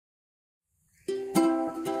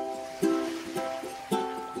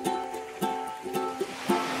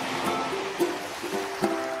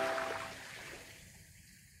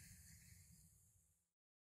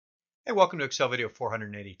Hey, welcome to Excel video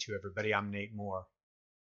 482, everybody. I'm Nate Moore.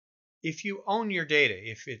 If you own your data,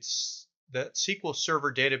 if it's the SQL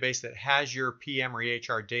Server database that has your PM or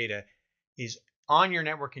EHR data is on your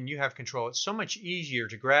network and you have control, it's so much easier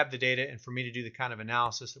to grab the data and for me to do the kind of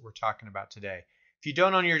analysis that we're talking about today. If you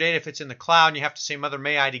don't own your data, if it's in the cloud and you have to say Mother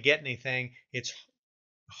May I to get anything, it's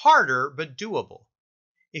harder but doable.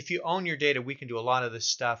 If you own your data, we can do a lot of this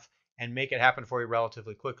stuff and make it happen for you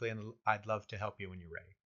relatively quickly, and I'd love to help you when you're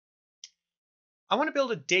ready. I want to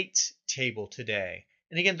build a dates table today.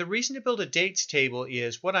 And again, the reason to build a dates table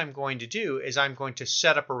is what I'm going to do is I'm going to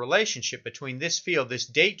set up a relationship between this field, this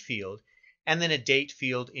date field, and then a date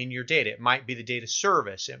field in your data. It might be the date of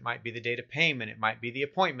service, it might be the date of payment, it might be the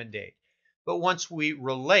appointment date. But once we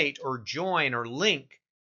relate or join or link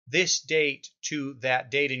this date to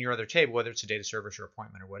that date in your other table, whether it's a date of service or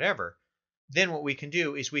appointment or whatever, then what we can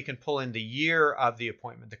do is we can pull in the year of the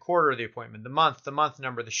appointment, the quarter of the appointment, the month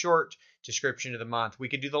number, the short description of the month. We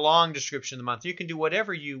could do the long description of the month. You can do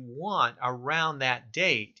whatever you want around that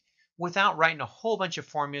date without writing a whole bunch of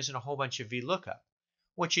formulas and a whole bunch of VLOOKUP.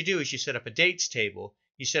 What you do is you set up a dates table.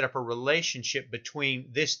 You set up a relationship between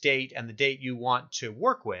this date and the date you want to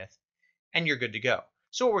work with, and you're good to go.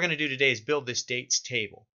 So what we're going to do today is build this dates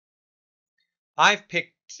table. I've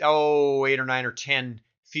picked, 8 or 9 or 10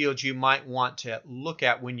 fields you might want to look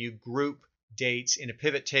at when you group dates in a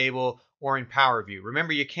pivot table or in Power View.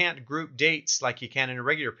 Remember, you can't group dates like you can in a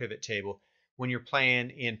regular pivot table when you're playing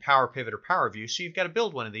in PowerPivot or Power View, so you've got to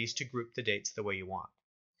build one of these to group the dates the way you want.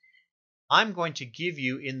 I'm going to give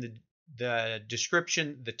you in the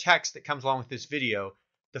description, the text that comes along with this video,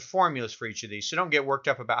 the formulas for each of these, so don't get worked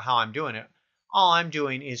up about how I'm doing it. All I'm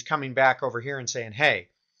doing is coming back over here and saying, hey,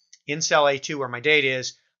 in cell A2 where my date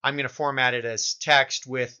is, I'm going to format it as text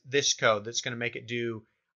with this code that's going to make it do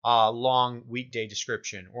a long weekday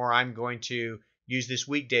description, or I'm going to use this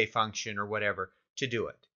weekday function or whatever to do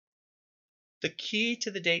it. The key to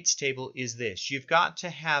the dates table is this. You've got to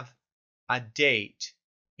have a date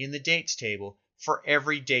in the dates table for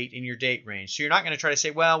every date in your date range. So you're not going to try to say,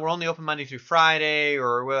 well, we're only open Monday through Friday,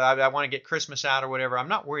 or well, I want to get Christmas out or whatever. I'm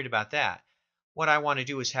not worried about that. What I want to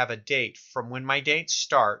do is have a date from when my dates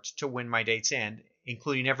start to when my dates end,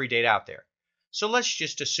 including every date out there. So let's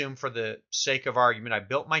just assume for the sake of argument, I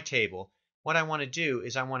built my table. What I want to do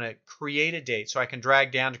is I want to create a date. So I can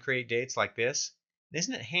drag down to create dates like this.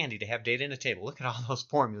 Isn't it handy to have data in a table? Look at all those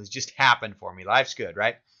formulas just happen for me. Life's good,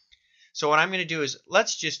 right? So what I'm going to do is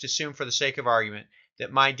let's just assume for the sake of argument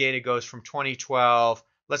that my data goes from 2012,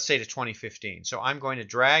 let's say to 2015. So I'm going to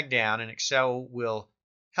drag down, and Excel will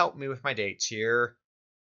help me with my dates here.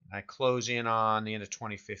 I close in on the end of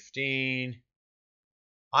 2015.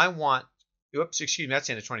 I want, oops, excuse me, that's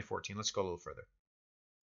the end of 2014. Let's go a little further.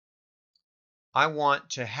 I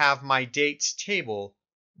want to have my dates table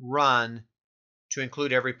run to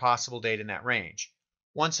include every possible date in that range.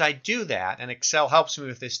 Once I do that, and Excel helps me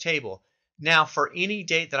with this table, now for any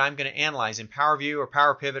date that I'm going to analyze in Power View or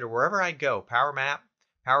Power Pivot or wherever I go, Power Map,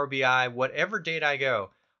 Power BI, whatever date I go,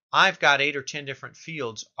 I've got 8 or 10 different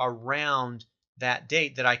fields around that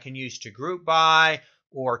date that I can use to group by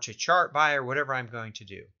or to chart by or whatever I'm going to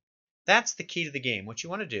do. That's the key to the game. What you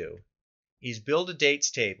want to do is build a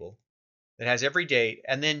dates table that has every date,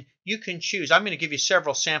 and then you can choose. I'm going to give you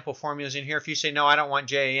several sample formulas in here. If you say, no, I don't want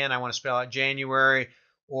JAN, I want to spell out January,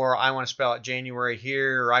 or I want to spell out January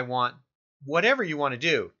here, or I want whatever you want to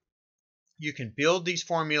do, you can build these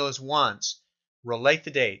formulas once, relate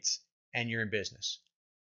the dates, and you're in business.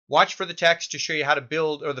 Watch for the text to show you how to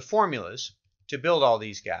build, or the formulas to build all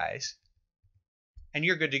these guys, and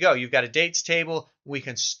you're good to go. You've got a dates table. We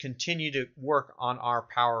can continue to work on our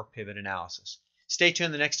Power Pivot analysis. Stay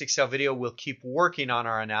tuned. The next Excel video, we'll keep working on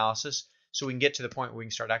our analysis so we can get to the point where we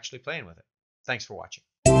can start actually playing with it. Thanks for watching.